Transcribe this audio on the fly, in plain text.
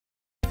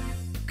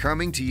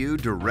Coming to you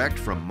direct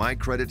from My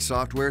Credit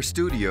Software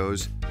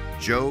Studios,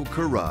 Joe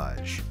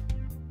Courrege.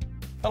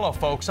 Hello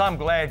folks, I'm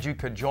glad you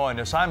could join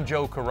us. I'm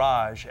Joe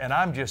Courrege, and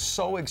I'm just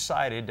so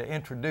excited to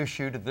introduce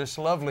you to this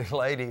lovely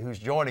lady who's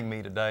joining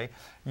me today.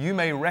 You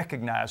may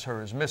recognize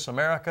her as Miss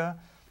America.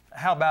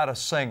 How about a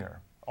singer,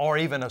 or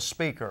even a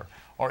speaker,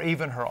 or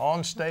even her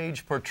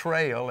onstage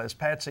portrayal as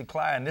Patsy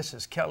Cline? This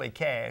is Kellye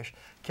Cash.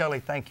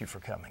 Kellye, thank you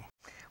for coming.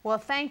 Well,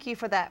 thank you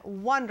for that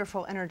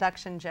wonderful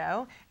introduction,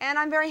 Joe, and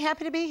I'm very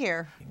happy to be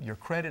here. Your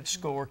credit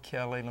score,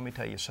 Kellye, let me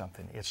tell you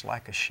something. It's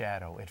like a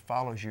shadow. It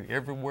follows you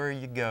everywhere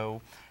you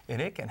go, and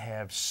it can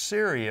have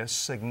serious,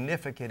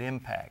 significant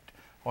impact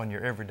on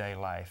your everyday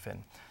life.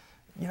 And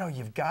you know,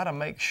 you've got to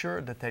make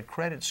sure that that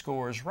credit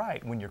score is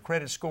right. When your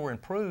credit score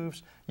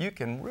improves, you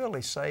can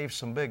really save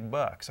some big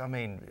bucks. I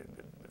mean,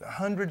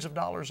 hundreds of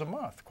dollars a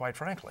month, quite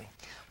frankly.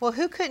 Well,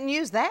 who couldn't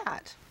use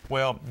that?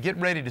 Well, get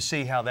ready to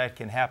see how that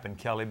can happen,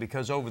 Kellye,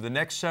 because over the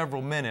next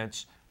several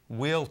minutes,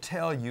 we'll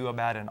tell you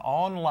about an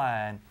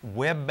online,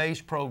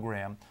 web-based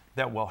program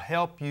that will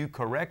help you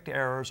correct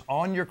errors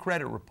on your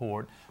credit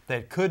report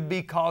that could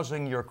be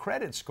causing your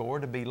credit score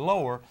to be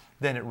lower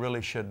than it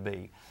really should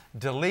be.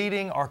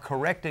 Deleting or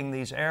correcting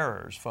these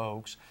errors,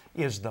 folks,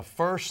 is the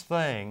first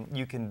thing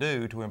you can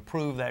do to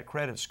improve that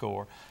credit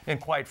score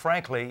and, quite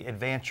frankly,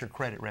 advance your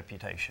credit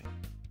reputation.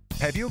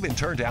 Have you been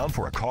turned down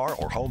for a car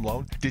or home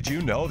loan? Did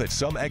you know that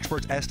some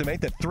experts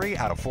estimate that 3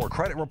 out of 4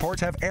 credit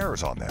reports have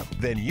errors on them?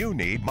 Then you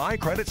need My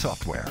Credit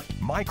Software.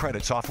 My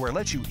Credit Software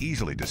lets you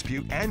easily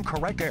dispute and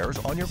correct errors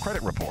on your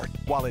credit report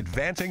while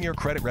advancing your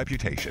credit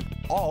reputation,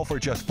 all for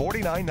just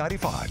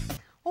 $49.95.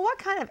 Well, what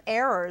kind of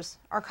errors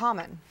are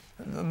common?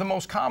 The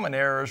most common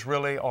errors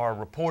really are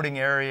reporting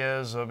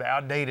areas of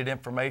outdated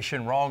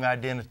information, wrong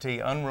identity,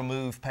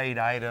 unremoved paid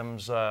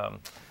items,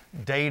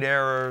 date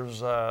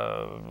errors,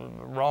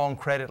 wrong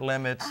credit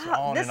limits, on and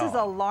on. This is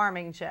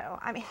alarming, Joe.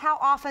 I mean, how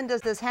often does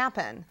this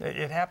happen?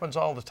 It happens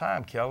all the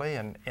time,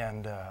 Kellye,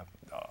 and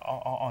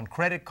on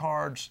credit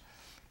cards,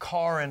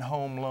 car and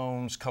home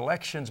loans,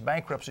 collections,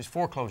 bankruptcies,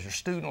 foreclosures,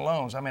 student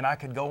loans. I mean, I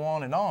could go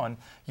on and on.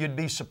 You'd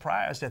be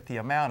surprised at the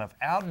amount of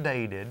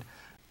outdated,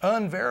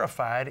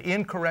 unverified,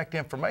 incorrect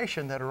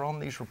information that are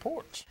on these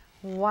reports.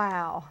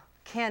 Wow.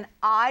 Can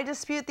I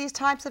dispute these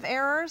types of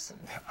errors?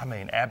 I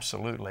mean,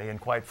 absolutely.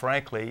 And quite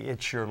frankly,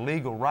 it's your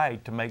legal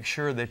right to make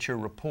sure that your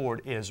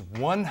report is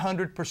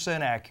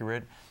 100%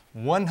 accurate,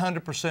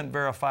 100%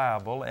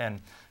 verifiable,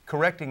 and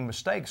correcting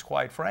mistakes,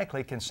 quite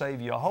frankly, can save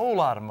you a whole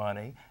lot of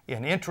money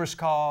in interest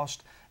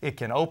cost. It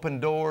can open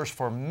doors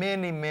for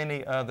many,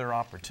 many other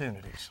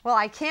opportunities. Well,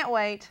 I can't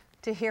wait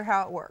to hear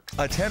how it works.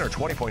 A 10 or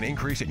 20 point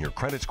increase in your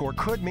credit score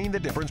could mean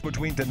the difference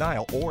between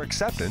denial or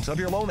acceptance of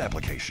your loan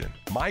application.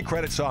 My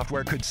Credit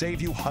Software could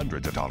save you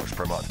hundreds of dollars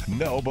per month.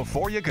 Know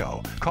before you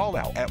go. Call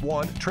now at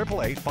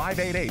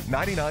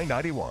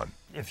 1-888-588-9991.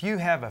 If you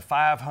have a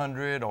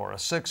 500 or a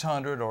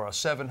 600 or a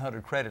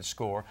 700 credit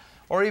score,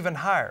 or even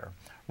higher,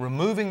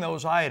 removing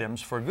those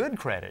items for good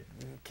credit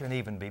can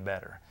even be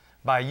better.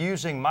 By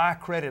using My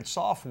Credit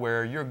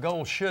Software, your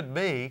goal should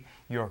be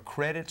your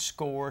credit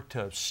score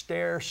to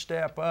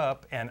stair-step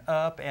up and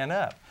up and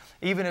up,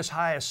 even as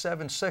high as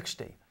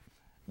 760.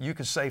 You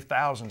could save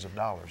thousands of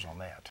dollars on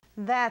that.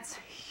 That's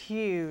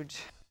huge.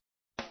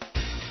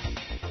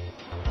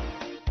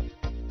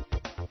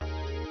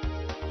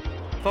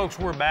 Folks,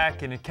 we're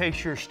back, and in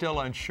case you're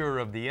still unsure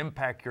of the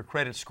impact your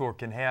credit score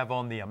can have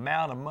on the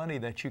amount of money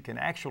that you can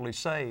actually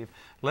save,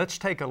 let's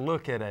take a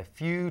look at a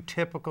few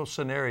typical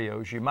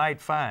scenarios you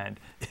might find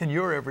in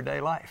your everyday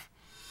life.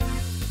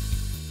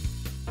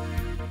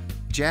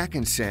 Jack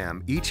and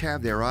Sam each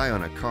have their eye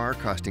on a car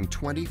costing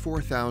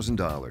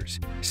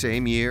 $24,000.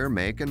 Same year,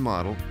 make, and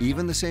model,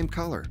 even the same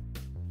color.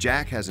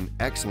 Jack has an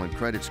excellent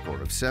credit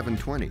score of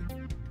 720.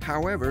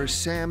 However,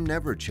 Sam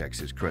never checks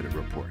his credit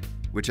report,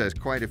 which has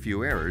quite a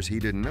few errors he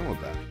didn't know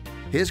about.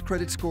 His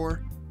credit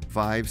score,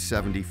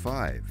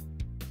 575.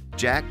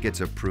 Jack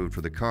gets approved for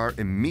the car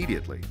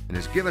immediately and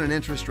is given an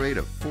interest rate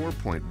of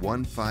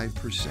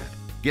 4.15%,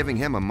 giving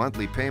him a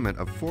monthly payment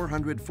of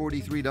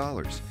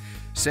 $443.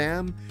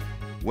 Sam,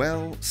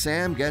 well,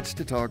 Sam gets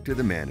to talk to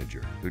the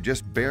manager, who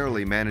just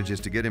barely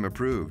manages to get him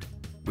approved,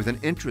 with an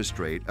interest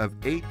rate of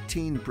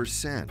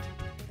 18%.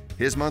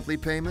 His monthly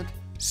payment,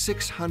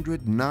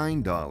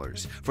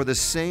 $609 for the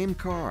same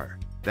car.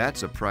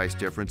 That's a price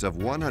difference of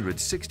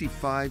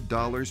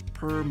 $165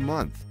 per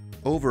month.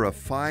 Over a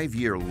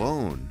 5-year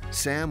loan,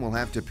 Sam will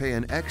have to pay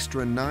an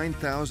extra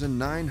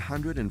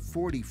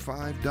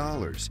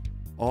 $9,945,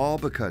 all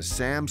because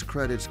Sam's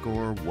credit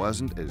score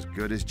wasn't as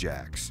good as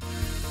Jack's.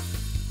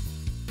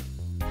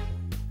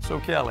 So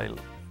Kellye,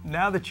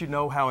 now that you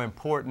know how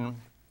important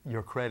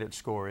your credit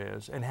score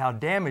is and how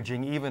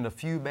damaging even a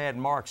few bad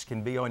marks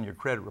can be on your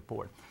credit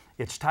report,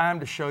 it's time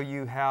to show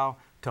you how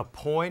to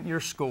point your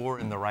score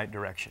in the right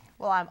direction.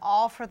 Well, I'm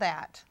all for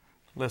that.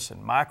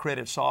 Listen, My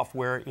Credit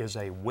Software is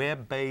a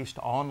web-based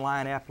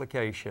online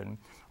application.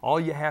 All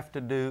you have to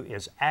do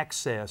is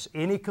access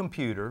any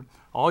computer.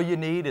 All you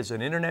need is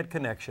an internet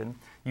connection.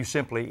 You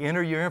simply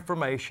enter your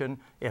information,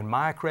 and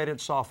My Credit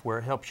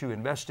Software helps you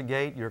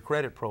investigate your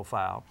credit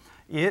profile.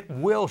 It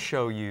will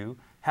show you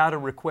how to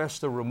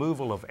request the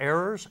removal of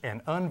errors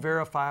and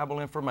unverifiable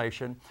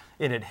information,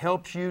 and it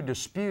helps you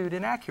dispute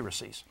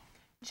inaccuracies.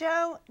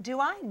 Joe, do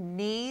I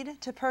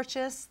need to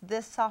purchase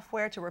this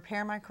software to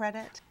repair my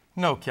credit?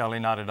 No, Kelly,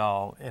 not at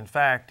all. In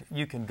fact,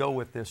 you can go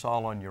with this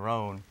all on your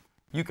own.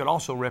 You could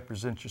also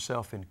represent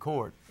yourself in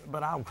court,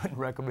 but I wouldn't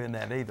recommend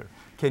that either.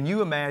 Can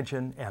you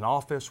imagine an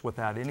office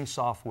without any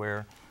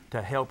software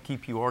to help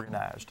keep you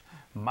organized?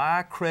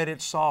 My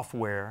Credit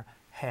Software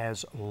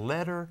has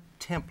letter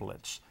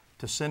templates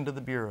to send to the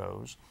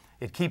bureaus.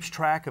 It keeps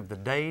track of the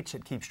dates,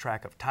 it keeps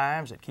track of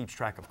times, it keeps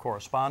track of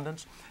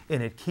correspondence,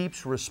 and it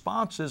keeps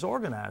responses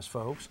organized,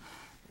 folks.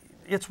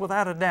 It's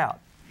without a doubt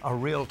a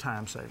real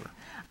time saver.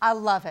 I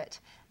love it.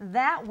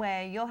 That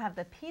way, you'll have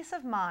the peace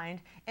of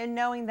mind in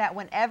knowing that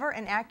whenever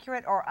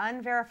inaccurate or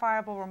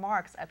unverifiable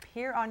remarks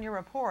appear on your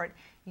report,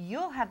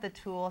 you'll have the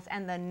tools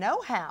and the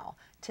know-how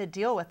to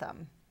deal with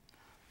them.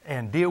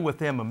 And deal with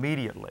them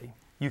immediately.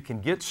 You can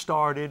get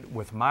started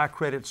with My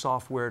Credit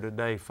Software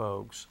today,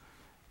 folks.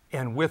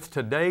 And with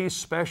today's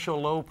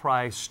special low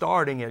price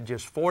starting at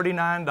just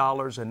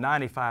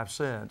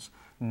 $49.95,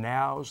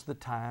 now's the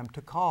time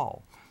to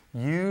call.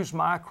 Use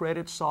My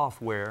Credit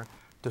Software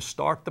to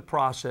start the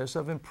process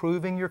of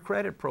improving your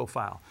credit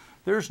profile.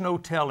 There's no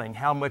telling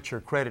how much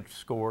your credit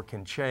score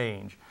can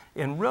change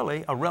in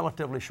really a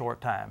relatively short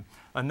time.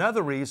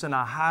 Another reason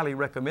I highly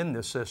recommend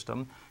this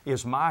system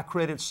is My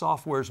Credit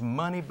Software's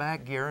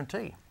money-back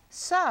guarantee.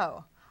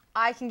 So,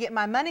 I can get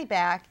my money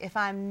back if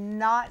I'm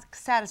not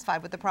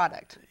satisfied with the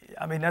product.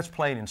 I mean, that's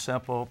plain and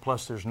simple.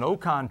 Plus, there's no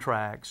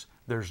contracts,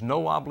 there's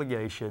no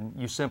obligation.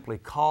 You simply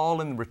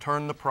call and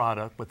return the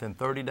product within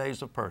 30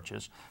 days of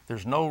purchase.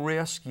 There's no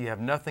risk, you have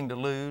nothing to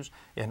lose,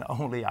 and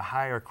only a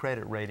higher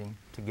credit rating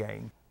to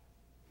gain.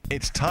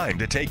 It's time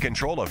to take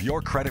control of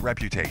your credit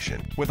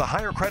reputation. With a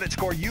higher credit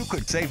score, you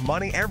could save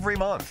money every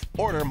month.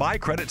 Order My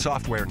Credit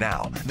Software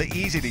now, the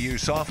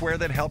easy-to-use software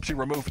that helps you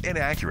remove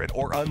inaccurate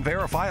or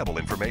unverifiable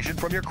information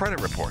from your credit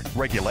report.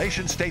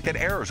 Regulations state that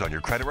errors on your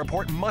credit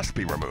report must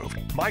be removed.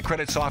 My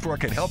Credit Software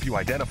can help you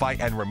identify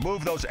and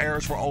remove those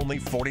errors for only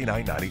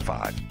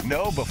 $49.95.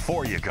 Know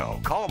before you go.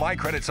 Call My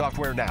Credit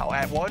Software now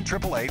at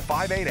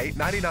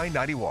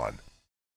 1-888-588-9991.